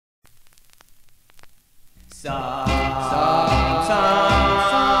Summer's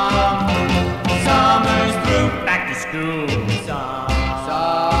through, back to school.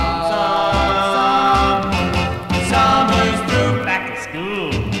 Summer's through, back to school.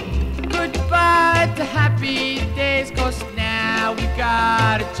 Goodbye to happy days, 'cause now we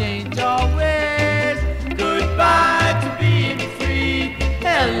gotta change our ways. Goodbye to being free.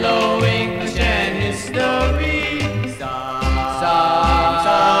 Hello, English and history.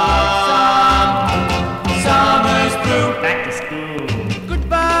 Summer's through, back to school.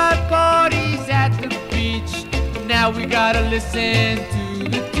 Goodbye parties at the beach. Now we gotta listen to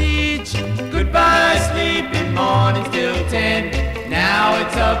the teach. Goodbye sleeping mornings till 10. Now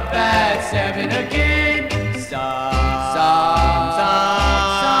it's up at 7 again.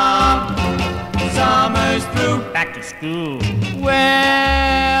 Summer's through, back to school.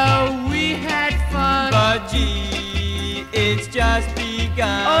 Well, we had fun, But gee, it's just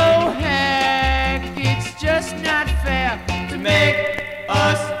begun. oh heck, it's just not fair To make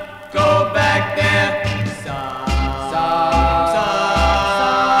us go back there.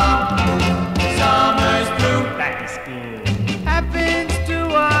 Summer's through, back to school. happens to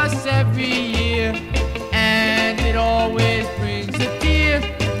us every year, and it always brings a tear.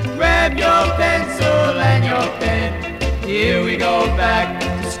 Grab your pencil and your pen. Here we go back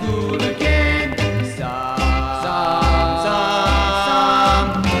to school again.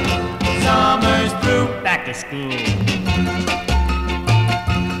 Summer's through, back to school.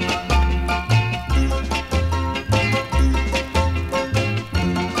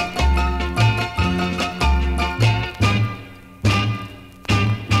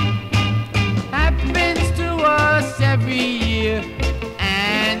 Happens to us every year,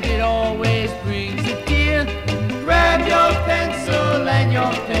 and it always brings a tear. Grab your pencil and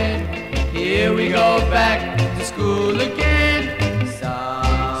your pen. Here we go back to school again.